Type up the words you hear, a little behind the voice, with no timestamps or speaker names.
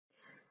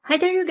Hi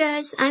there you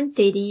guys, I'm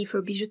Teddy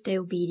for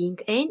BijuTeo Beading,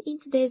 and in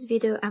today's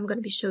video I'm going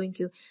to be showing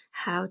you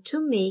how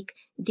to make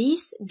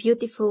this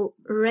beautiful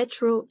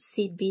retro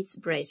seed beads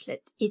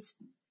bracelet. It's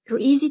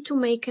easy to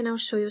make and I'll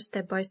show you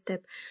step by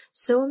step,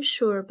 so I'm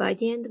sure by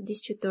the end of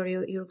this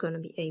tutorial you're going to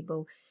be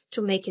able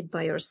to make it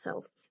by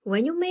yourself.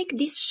 When you make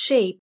this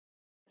shape,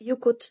 you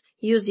could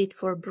use it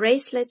for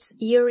bracelets,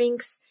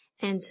 earrings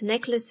and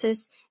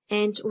necklaces,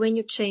 and when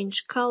you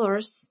change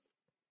colors,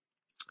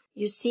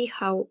 you see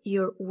how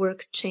your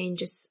work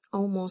changes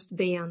almost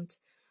beyond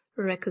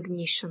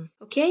recognition.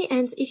 Okay,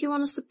 and if you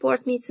want to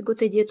support me, it's a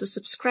good idea to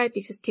subscribe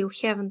if you still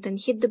haven't and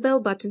hit the bell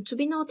button to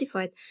be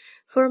notified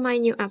for my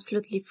new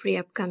absolutely free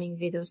upcoming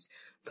videos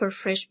for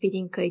fresh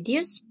beading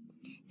ideas.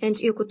 And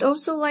you could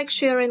also like,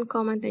 share and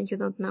comment, and you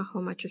don't know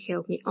how much you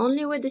help me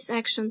only with this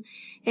action.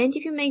 And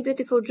if you make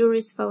beautiful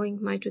jewelries following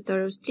my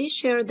tutorials, please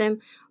share them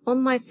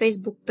on my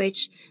Facebook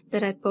page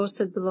that I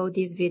posted below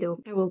this video.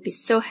 I will be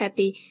so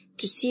happy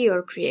to see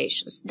your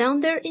creations.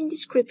 Down there in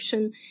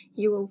description,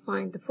 you will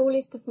find the full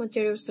list of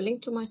materials, a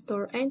link to my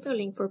store, and a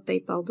link for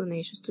PayPal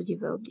donations to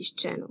develop this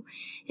channel.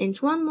 And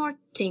one more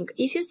thing,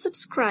 if you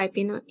subscribe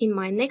in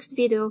my next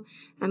video,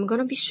 I'm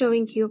gonna be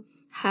showing you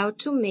how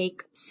to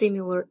make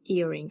similar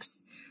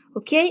earrings.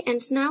 Okay,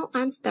 and now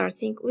I'm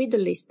starting with the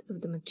list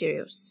of the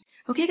materials.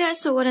 Okay guys,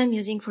 so what I'm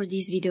using for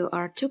this video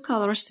are two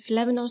colors,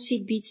 11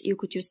 seed beads. You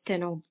could use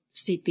 10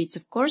 seed beads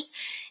of course,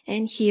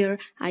 and here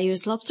I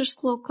use lobster's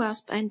claw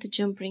clasp and the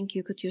jump ring.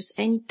 You could use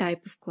any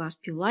type of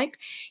clasp you like.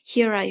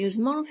 Here I use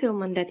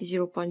monofilament, that is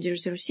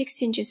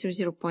 0.006 inches or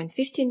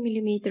 0.15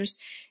 millimeters.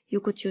 You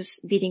could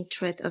use beading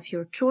thread of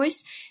your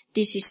choice.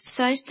 This is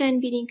size 10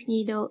 beading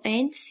needle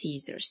and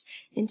scissors.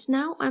 And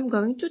now I'm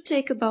going to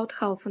take about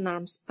half an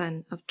arm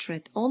span of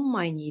thread on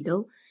my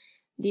needle.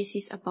 This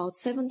is about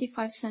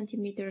 75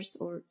 centimeters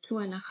or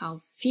 2.5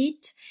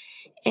 feet,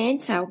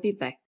 and I'll be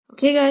back.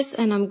 Okay guys,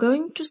 and I'm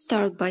going to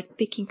start by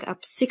picking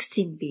up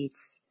 16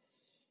 beads.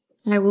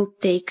 I will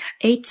take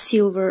 8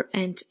 silver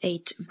and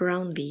 8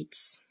 brown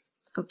beads.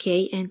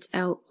 Okay, and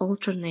I'll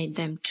alternate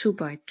them 2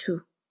 by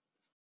 2.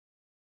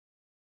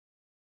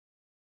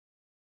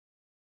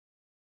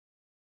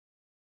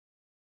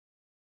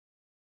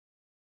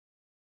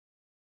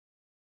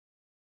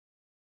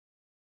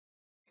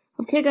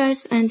 Okay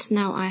guys, and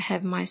now I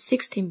have my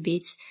 16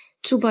 beads,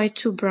 2 by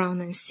 2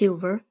 brown and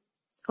silver,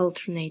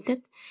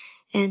 alternated,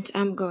 and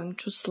I'm going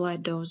to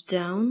slide those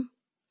down.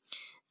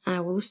 I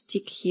will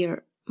stick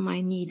here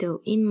my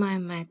needle in my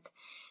mat,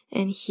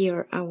 and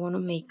here I want to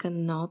make a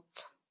knot,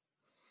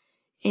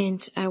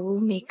 and I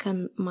will make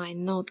my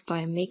knot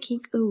by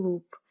making a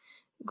loop,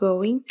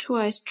 going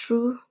twice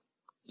through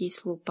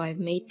this loop I've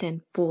made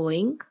and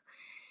pulling,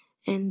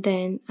 and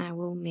then I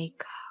will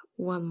make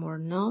one more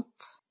knot,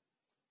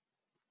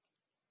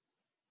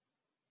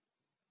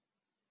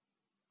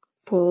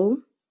 pull,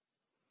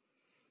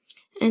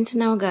 and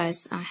now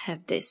guys I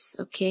have this.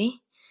 Okay,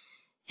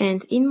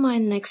 and in my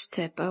next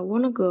step I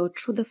want to go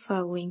through the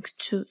following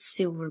 2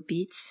 silver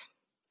beads,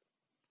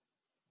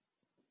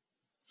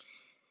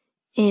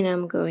 and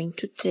I'm going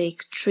to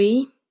take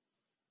 3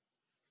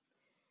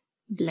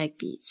 black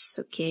beads.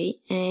 Okay,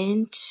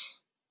 and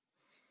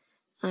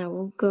I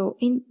will go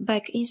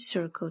back in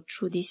circle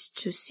through these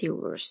 2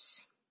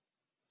 silvers.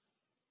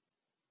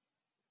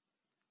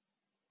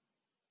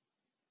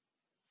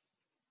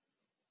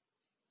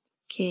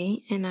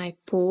 Okay, and I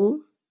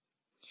pull.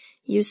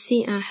 You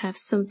see I have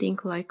something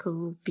like a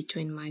loop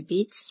between my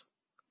beads,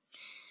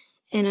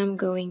 and I'm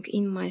going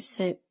in my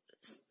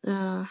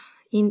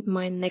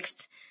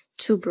next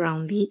 2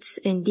 brown beads,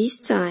 and this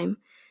time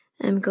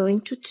I'm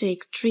going to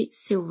take 3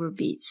 silver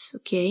beads.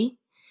 Okay,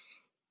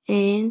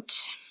 and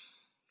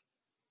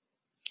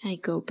I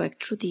go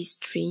back through these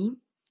 2,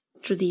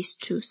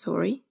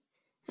 sorry,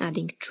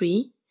 adding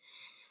 3.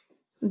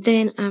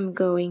 Then I'm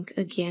going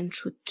again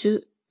through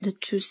the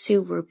 2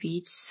 silver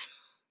beads,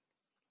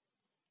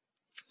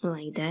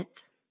 like that,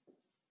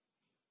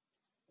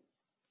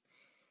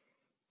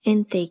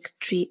 and take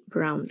 3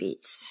 brown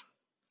beads.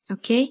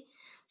 Okay,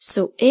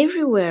 so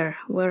everywhere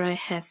where I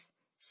have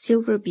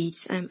silver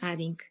beads I'm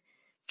adding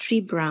 3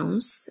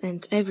 browns,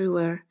 and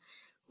everywhere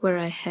where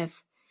I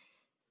have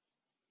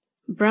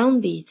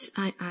brown beads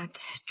I add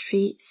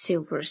 3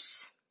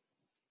 silvers.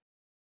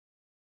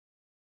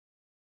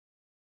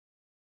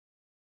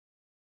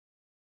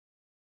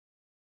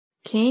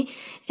 Okay,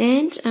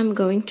 and I'm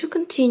going to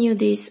continue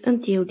this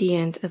until the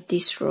end of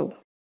this row.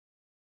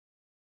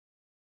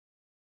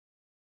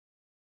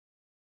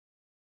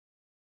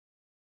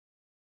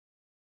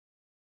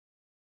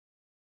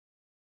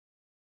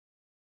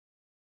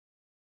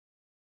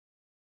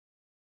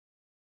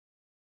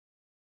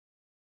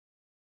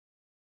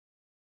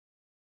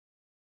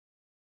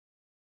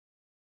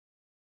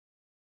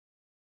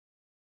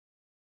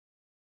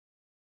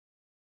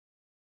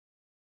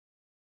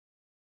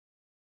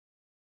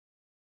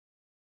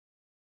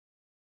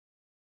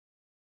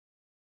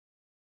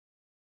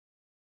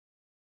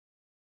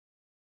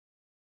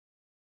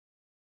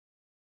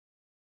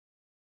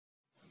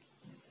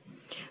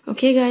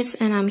 Okay guys,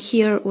 and I'm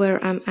here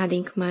where I'm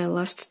adding my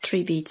last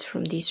 3 beads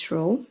from this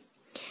row.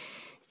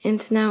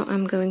 And now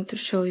I'm going to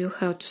show you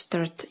how to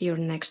start your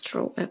next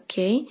row,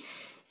 okay?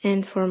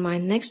 And for my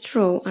next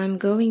row, I'm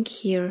going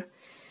here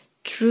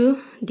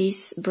through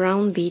this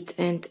brown bead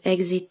and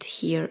exit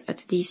here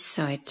at this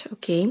side,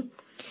 okay?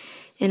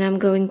 And I'm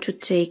going to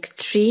take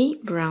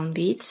 3 brown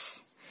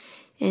beads,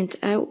 and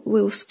I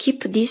will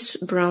skip this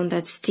brown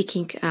that's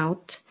sticking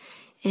out,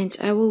 and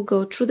I will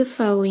go through the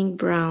following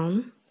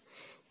brown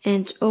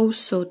and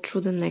also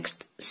through the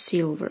next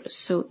silver.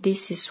 So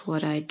this is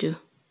what I do.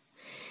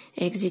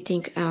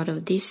 Exiting out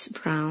of this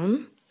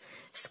brown,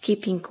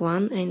 skipping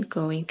one and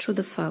going through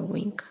the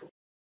following.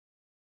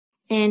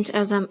 And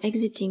as I'm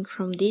exiting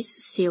from this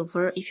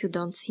silver, if you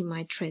don't see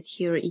my thread,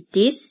 here it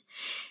is.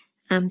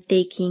 I'm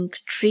taking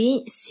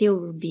 3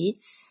 silver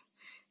beads,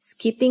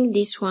 skipping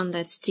this one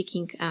that's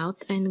sticking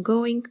out and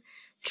going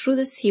through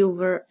the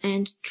silver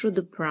and through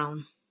the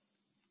brown.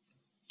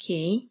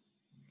 Okay.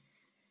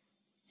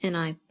 And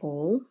I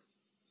pull.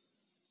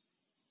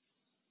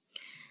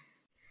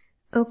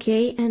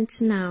 Okay, and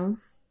now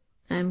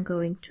I'm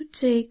going to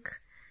take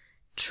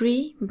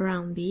 3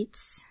 brown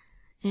beads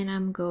and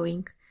I'm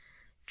going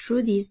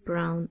through this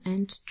brown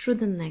and through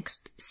the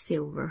next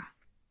silver.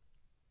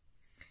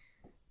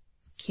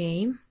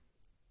 Okay.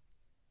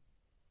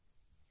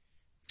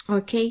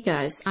 Okay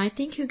guys, I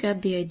think you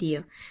got the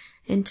idea.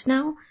 And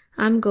now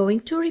I'm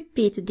going to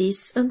repeat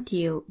this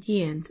until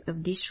the end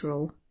of this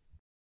row.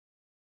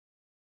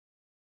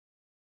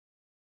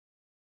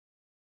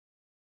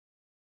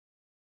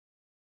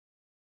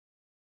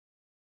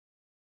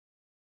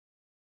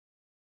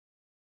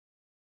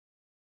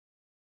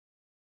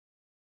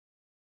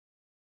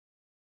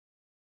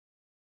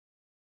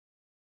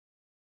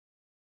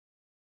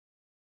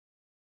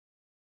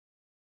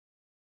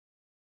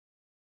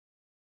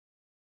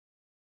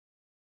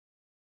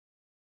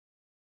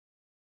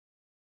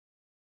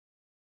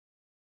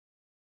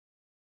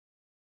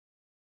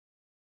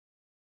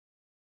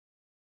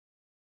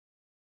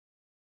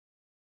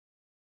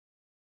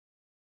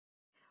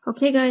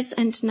 Okay guys,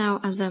 and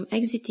now as I'm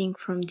exiting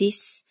from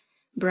this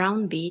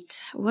brown bead,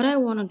 what I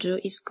want to do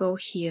is go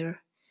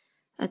here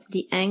at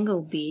the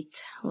angle bead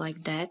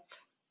like that,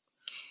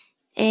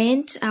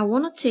 and I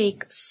want to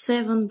take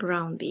 7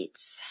 brown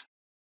beads.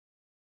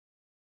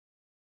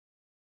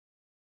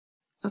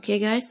 Okay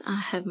guys, I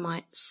have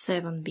my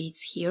 7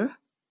 beads here,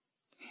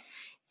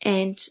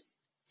 and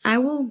I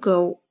will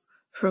go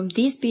from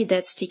this bead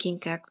that's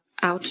sticking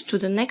out to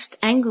the next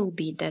angle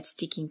bead that's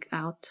sticking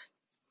out,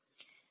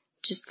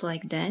 just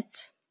like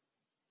that,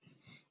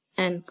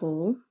 and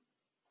pull.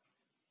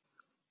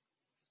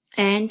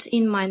 And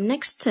in my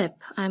next step,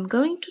 I'm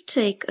going to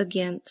take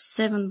again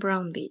 7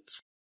 brown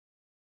beads.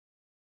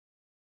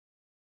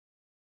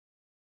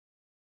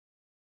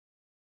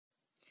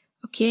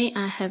 Okay,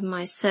 I have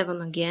my 7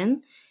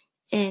 again,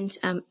 and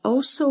I'm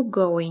also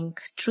going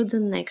through the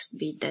next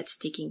bead that's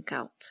sticking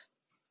out.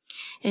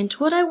 And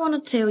what I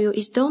want to tell you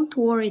is don't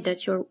worry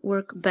that your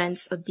work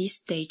bends at this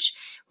stage.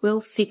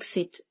 We'll fix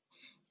it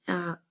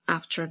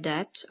after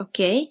that,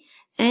 okay?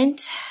 And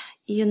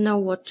you know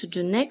what to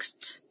do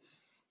next.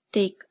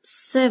 Take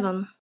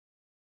 7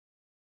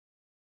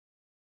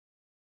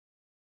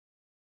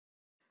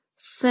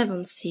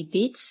 seed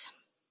beads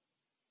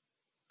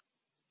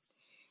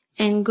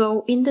and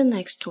go in the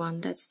next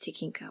one that's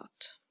sticking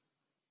out.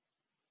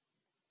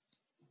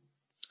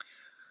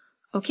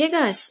 Okay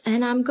guys,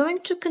 and I'm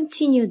going to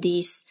continue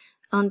this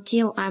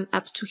until I'm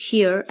up to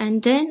here,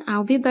 and then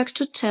I'll be back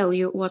to tell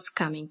you what's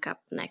coming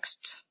up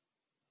next.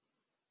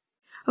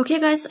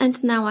 Okay guys,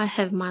 and now I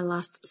have my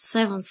last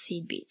 7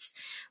 seed beads.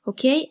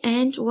 Okay,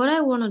 and what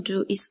I want to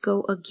do is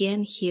go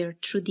again here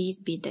through this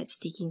bead that's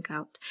sticking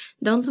out.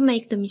 Don't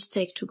make the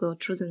mistake to go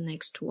through the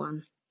next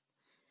one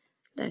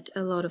that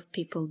a lot of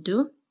people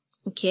do.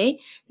 Okay,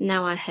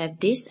 now I have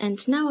this,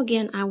 and now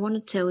again I want to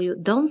tell you,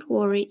 don't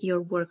worry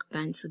your work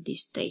bends at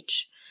this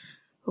stage.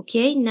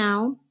 Okay,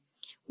 now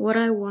what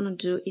I want to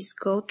do is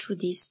go through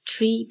these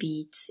 3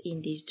 beads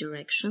in this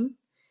direction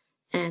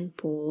and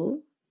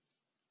pull.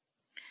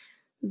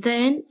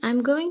 Then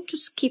I'm going to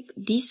skip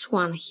this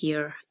one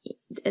here.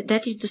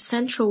 That is the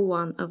central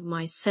one of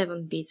my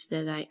 7 beads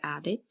that I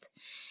added.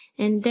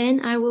 And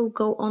then I will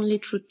go only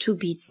through 2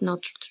 beads,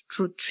 not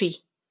through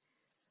 3.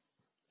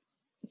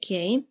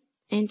 Okay.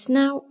 And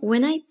now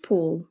when I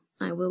pull,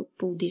 I will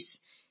pull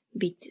this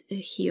bead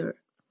here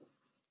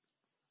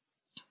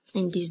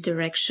in this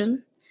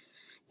direction.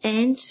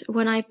 And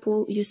when I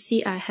pull, you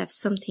see I have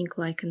something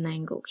like an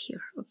angle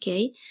here.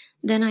 Okay.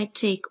 Then I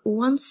take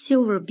 1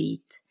 silver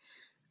bead.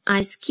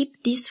 I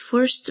skip this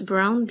first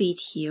brown bead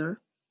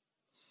here,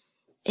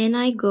 and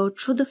I go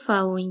through the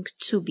following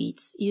 2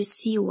 beads. You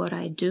see what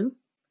I do?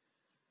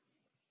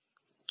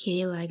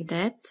 Okay, like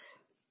that.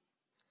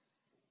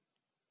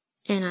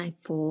 And I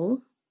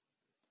pull.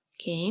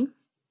 Okay.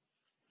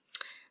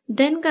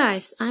 Then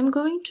guys, I'm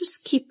going to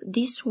skip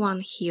this one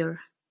here.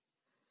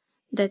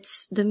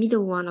 That's the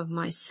middle one of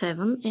my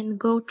 7, and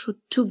go through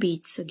 2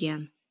 beads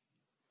again.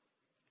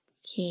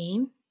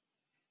 Okay.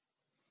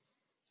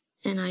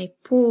 and I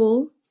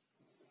pull,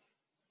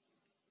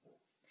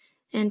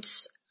 and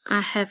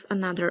I have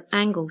another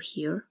angle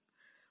here.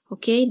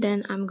 Okay,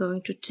 then I'm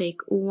going to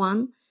take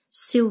one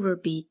silver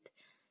bead,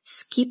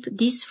 skip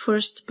this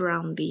first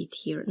brown bead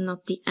here,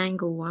 not the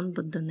angle one,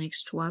 but the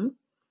next one,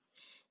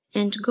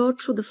 and go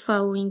through the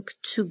following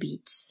 2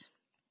 beads.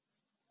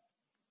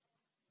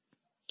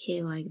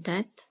 Okay, like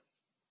that.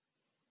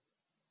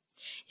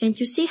 And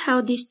you see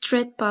how this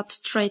thread path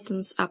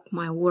straightens up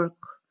my work.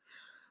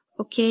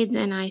 Okay,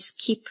 then I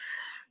skip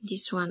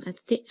this one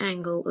at the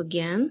angle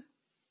again.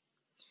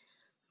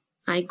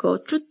 I go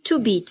through 2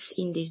 beads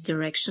in this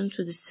direction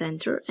to the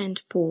center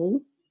and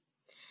pull.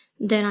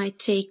 Then I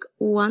take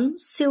one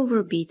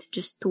silver bead,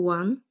 just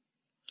one,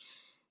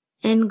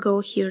 and go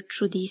here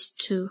through these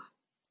 2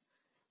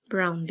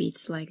 brown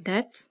beads like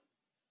that.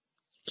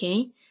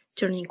 Okay,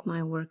 turning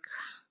my work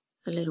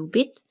a little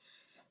bit,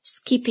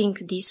 skipping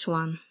this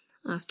one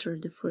after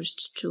the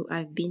first 2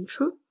 I've been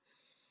through,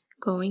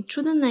 going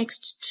through the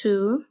next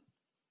 2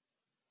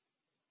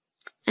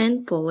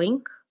 and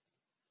pulling.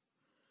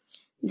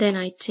 Then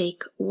I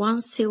take one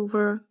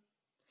silver,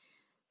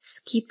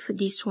 skip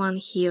this one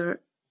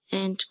here,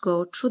 and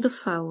go through the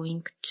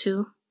following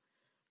 2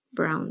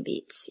 brown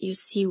beads. You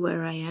see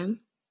where I am?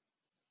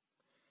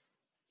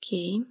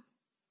 Okay.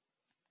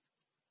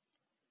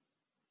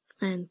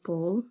 And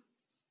pull.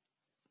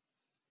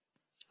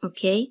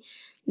 Okay.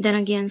 Then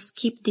again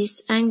skip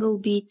this angle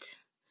bead,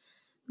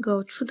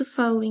 go through the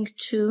following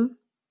 2,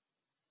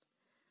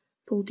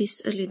 pull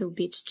this a little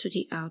bit to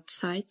the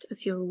outside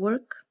of your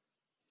work,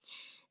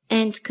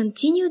 and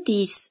continue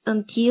this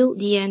until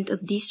the end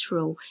of this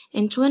row.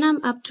 And when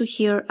I'm up to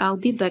here, I'll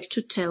be back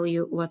to tell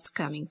you what's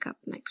coming up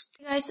next.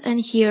 Guys, and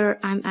here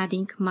I'm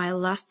adding my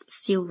last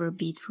silver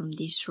bead from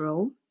this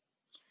row.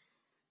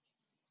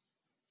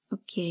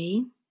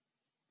 Okay.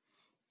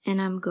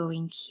 And I'm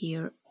going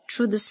here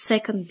through the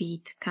second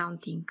bead,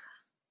 counting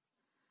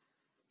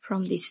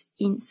from this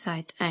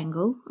inside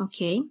angle.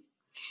 Okay.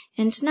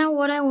 And now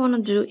what I want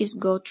to do is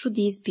go through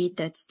this bead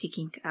that's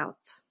sticking out.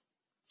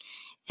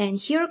 And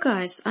here,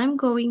 guys, I'm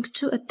going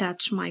to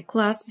attach my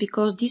clasp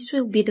because this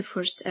will be the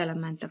first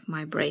element of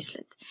my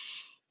bracelet.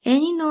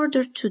 And in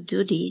order to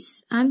do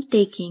this, I'm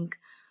taking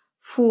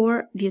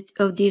 4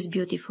 of these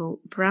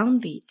beautiful brown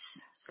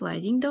beads,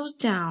 sliding those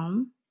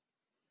down.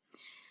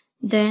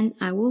 Then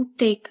I will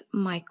take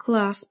my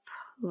clasp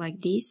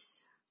like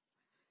this,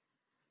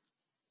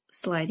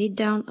 slide it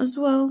down as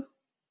well,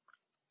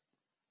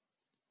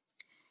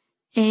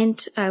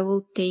 and I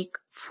will take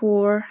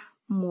 4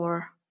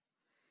 more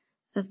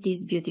of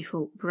these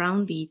beautiful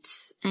brown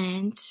beads,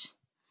 and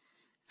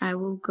I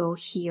will go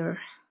here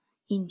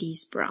in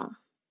this brown.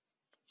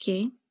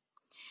 Okay,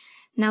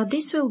 now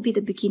this will be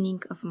the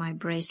beginning of my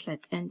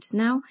bracelet, and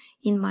now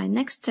in my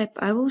next step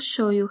I will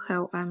show you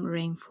how I'm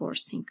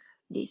reinforcing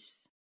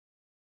this.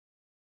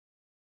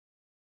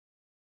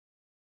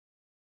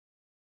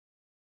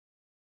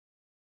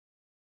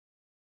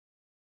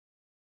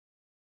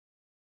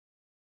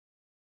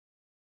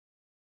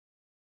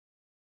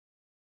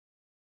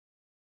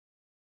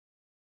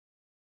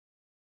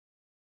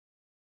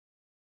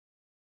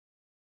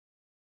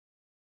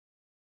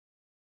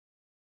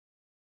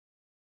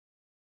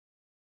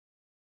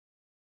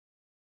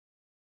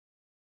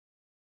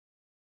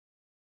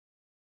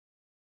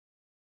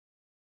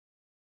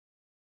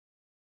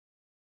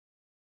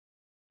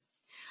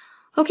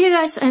 Okay,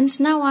 guys, and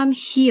now I'm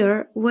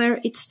here where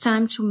it's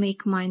time to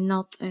make my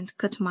knot and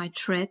cut my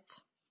thread.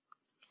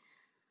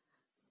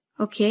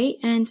 Okay,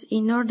 and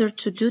in order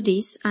to do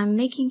this, I'm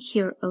making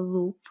here a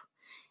loop,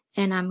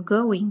 and I'm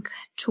going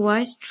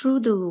twice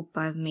through the loop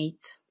I've made.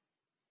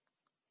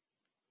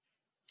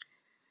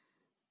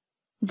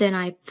 Then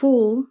I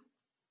pull,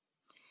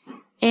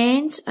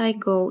 and I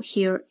go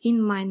here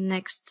in my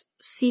next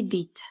seed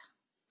bead.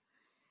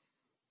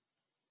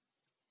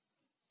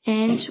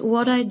 And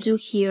what I do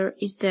here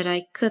is that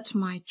I cut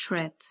my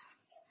thread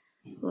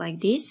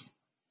like this.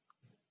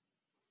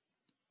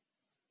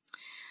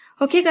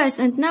 Okay, guys,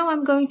 and now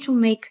I'm going to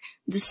make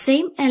the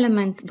same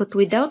element but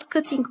without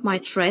cutting my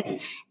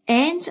thread,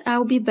 and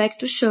I'll be back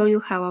to show you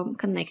how I'm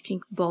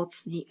connecting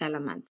both the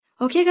elements.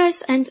 Okay,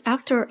 guys, and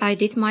after I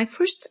did my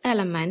first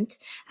element,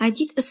 I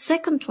did a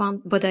second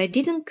one, but I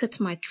didn't cut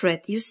my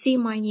thread. You see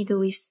my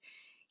needle is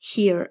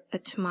here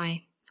at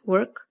my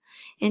work.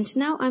 And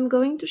now I'm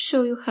going to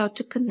show you how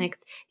to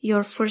connect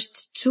your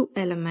first 2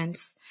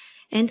 elements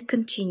and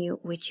continue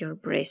with your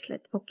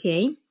bracelet.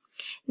 Okay,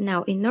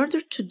 now in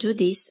order to do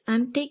this,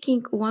 I'm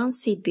taking one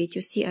seed bead.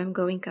 You see I'm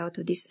going out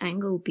of this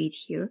angle bead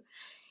here,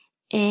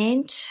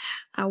 and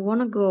I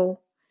want to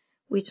go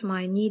with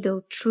my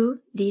needle through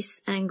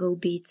this angle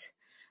bead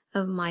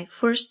of my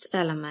first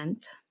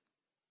element.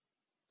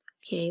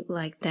 Okay,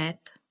 like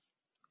that.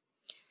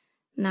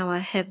 Now I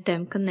have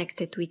them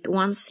connected with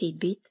one seed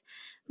bead.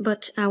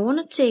 But I want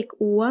to take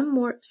one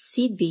more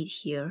seed bead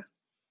here.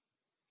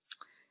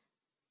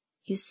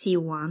 You see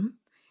one.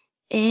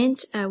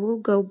 And I will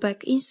go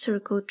back in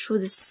circle through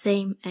the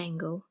same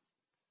angle.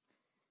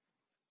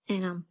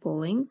 And I'm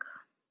pulling.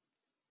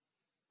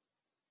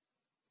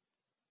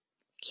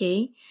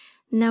 Okay,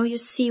 now you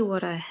see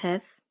what I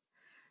have.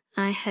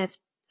 I have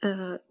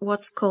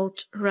what's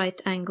called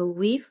right angle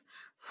weave,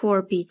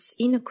 4 beads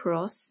in a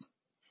cross,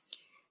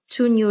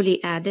 2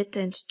 newly added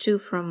and 2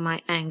 from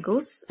my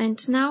angles, and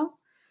now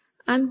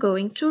I'm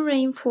going to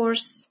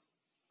reinforce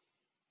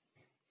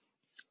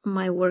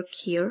my work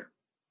here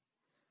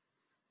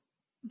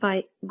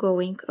by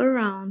going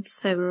around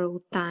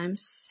several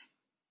times.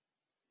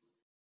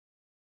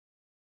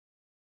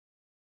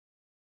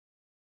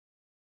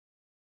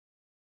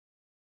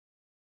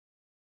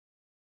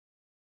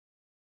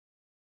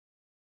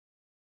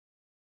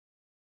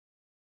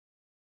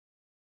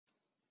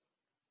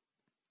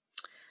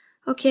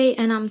 Okay,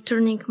 and I'm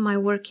turning my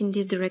work in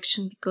this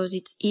direction because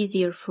it's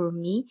easier for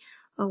me.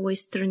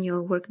 Always turn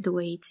your work the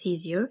way it's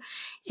easier.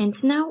 And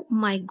now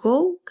my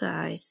goal,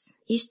 guys,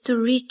 is to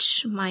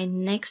reach my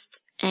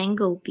next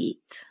angle bead.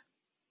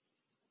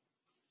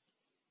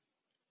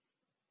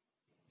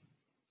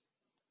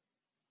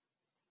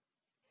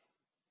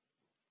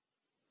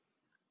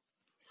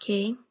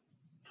 Okay,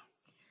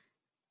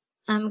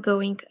 I'm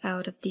going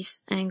out of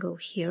this angle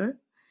here.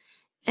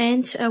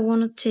 And I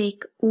want to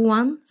take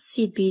 1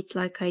 seed bead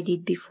like I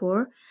did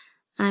before.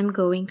 I'm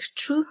going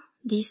through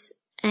this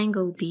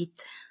angle bead.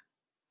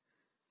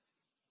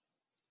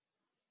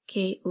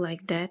 Okay,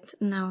 like that.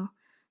 Now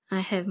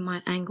I have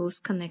my angles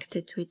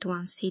connected with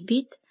 1 seed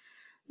bead.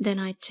 Then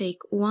I take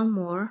 1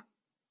 more.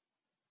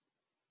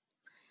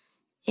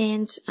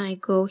 And I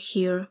go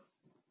here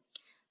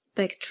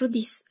back through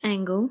this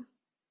angle.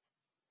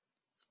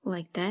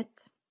 Like that.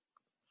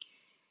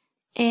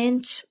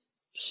 And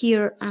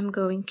here I'm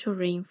going to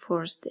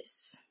reinforce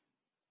this.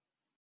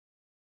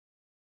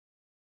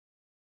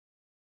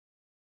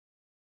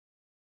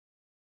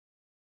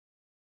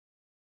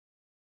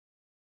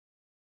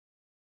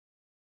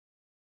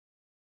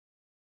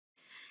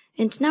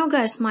 And now,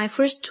 guys, my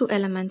first 2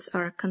 elements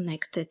are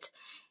connected.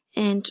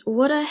 And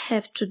what I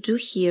have to do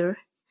here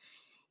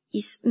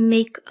is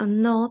make a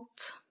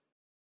knot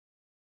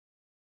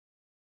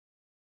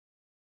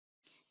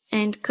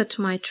and cut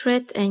my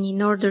thread. And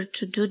in order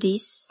to do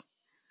this,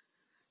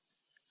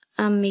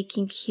 I'm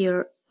making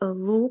here a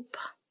loop.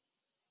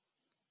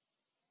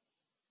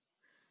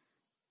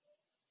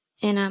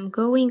 And I'm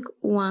going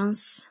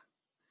once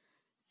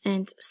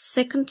and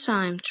second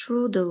time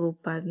through the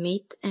loop I've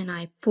made, and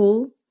I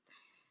pull.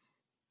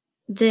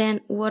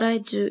 Then what I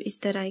do is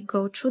that I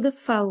go through the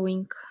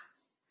following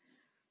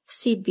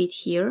seed bead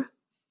here,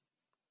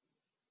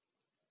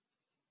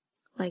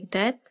 like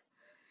that,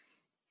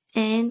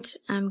 and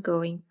I'm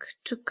going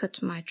to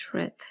cut my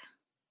thread.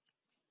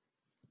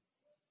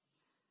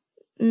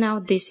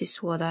 Now this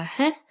is what I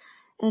have.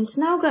 And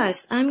now,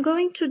 guys, I'm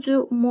going to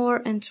do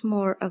more and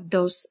more of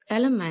those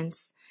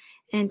elements.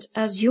 And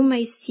as you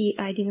may see,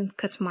 I didn't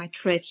cut my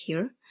thread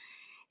here.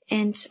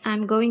 And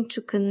I'm going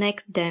to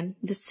connect them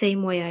the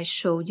same way I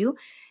showed you.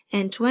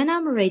 And when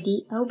I'm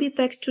ready, I'll be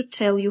back to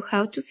tell you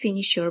how to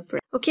finish your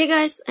bracelet. Okay,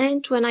 guys,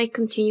 and when I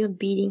continued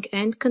beading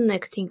and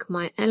connecting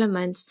my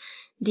elements,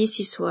 this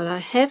is what I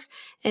have.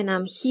 And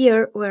I'm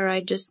here where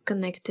I just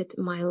connected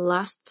my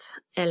last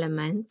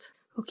element.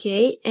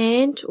 Okay,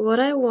 and what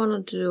I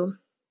want to do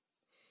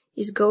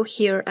is go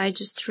here. I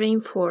just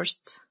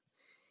reinforced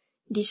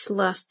these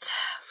last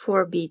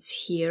 4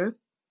 beads here.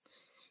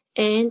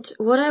 And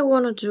what I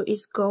want to do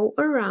is go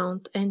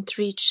around and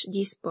reach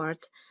this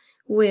part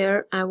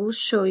where I will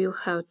show you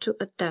how to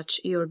attach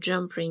your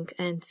jump ring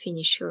and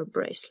finish your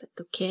bracelet,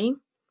 okay?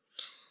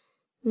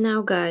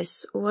 Now,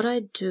 guys, what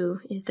I do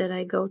is that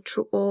I go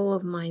through all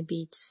of my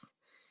beads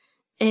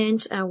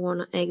and I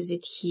want to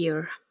exit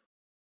here.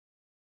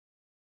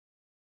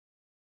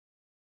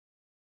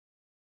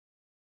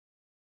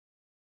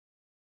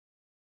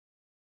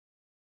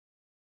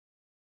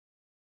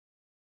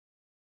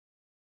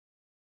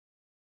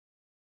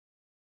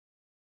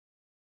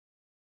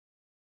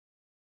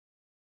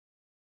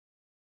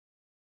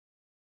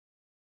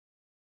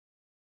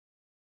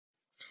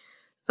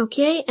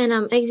 Okay, and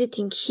I'm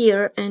exiting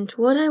here, and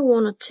what I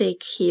want to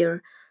take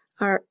here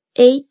are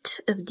 8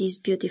 of these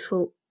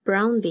beautiful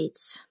brown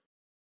beads.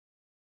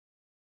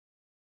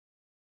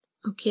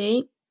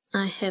 Okay,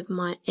 I have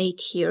my 8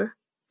 here,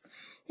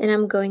 and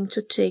I'm going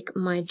to take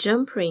my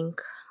jump ring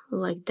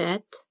like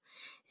that,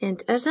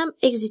 and as I'm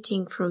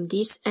exiting from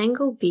this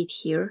angle bead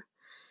here,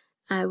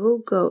 I will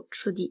go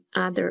through the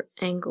other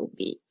angle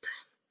bead.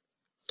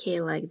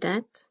 Okay, like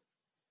that.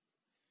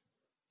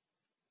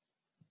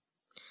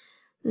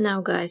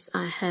 Now, guys,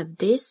 I have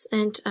this,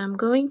 and I'm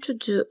going to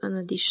do an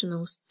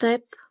additional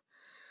step.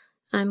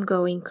 I'm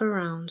going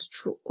around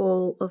through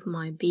all of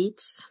my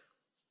beads.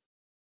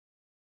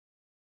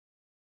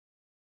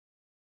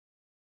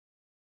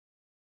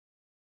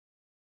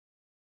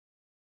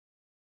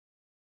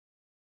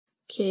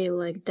 Okay,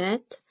 like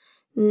that.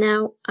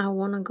 Now I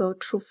want to go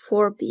through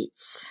 4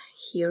 beads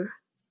here.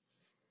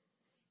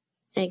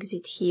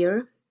 Exit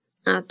here.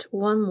 Add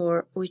 1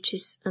 more, which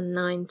is a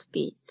 9th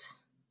bead.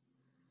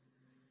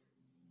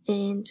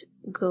 And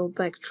go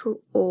back through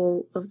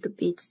all of the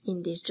beads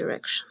in this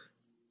direction.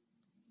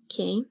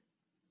 Okay.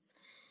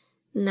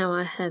 Now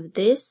I have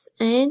this,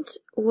 and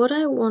what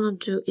I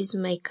want to do is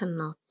make a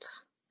knot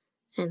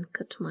and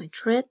cut my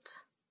thread.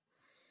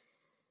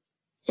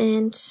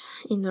 And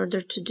in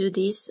order to do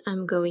this,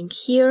 I'm going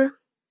here,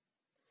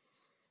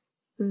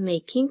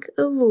 making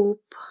a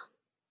loop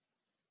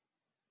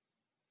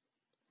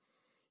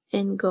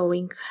and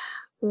going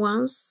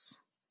once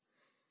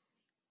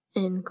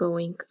and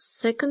going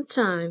second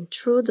time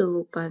through the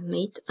loop I've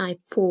made. I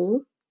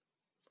pull,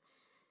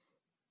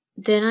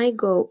 then I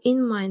go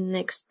in my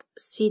next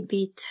seed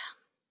bead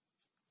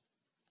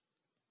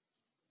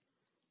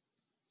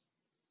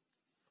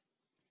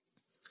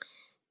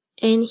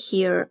and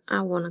here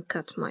I want to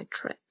cut my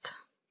thread.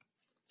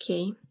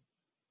 Okay,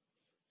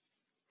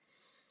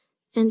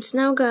 and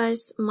now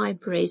guys, my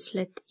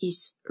bracelet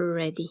is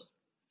ready.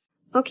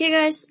 Okay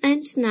guys,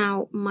 and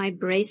now my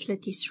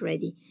bracelet is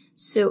ready.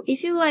 So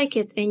if you like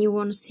it and you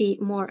want to see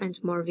more and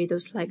more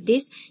videos like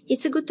this,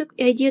 it's a good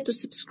idea to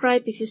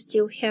subscribe if you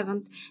still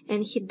haven't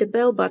and hit the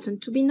bell button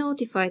to be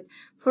notified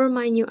for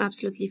my new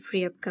absolutely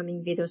free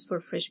upcoming videos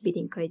for fresh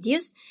beading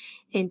ideas.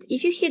 And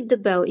if you hit the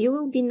bell, you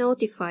will be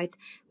notified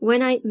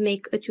when I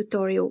make a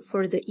tutorial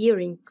for the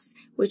earrings,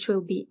 which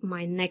will be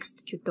my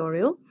next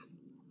tutorial.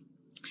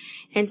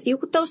 And you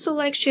could also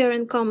like, share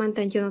and comment,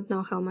 and you don't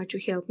know how much you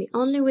help me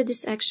only with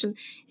this action.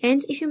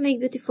 And if you make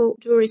beautiful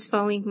jewelries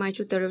following my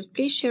tutorials,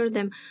 please share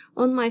them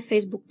on my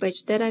Facebook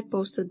page that I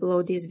posted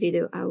below this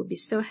video. I will be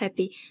so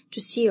happy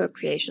to see your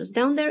creations.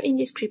 Down there in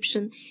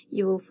description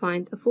you will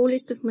find a full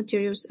list of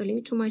materials, a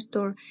link to my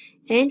store,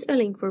 and a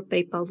link for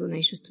PayPal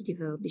donations to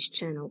develop this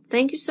channel.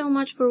 Thank you so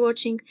much for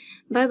watching.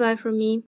 Bye bye from me.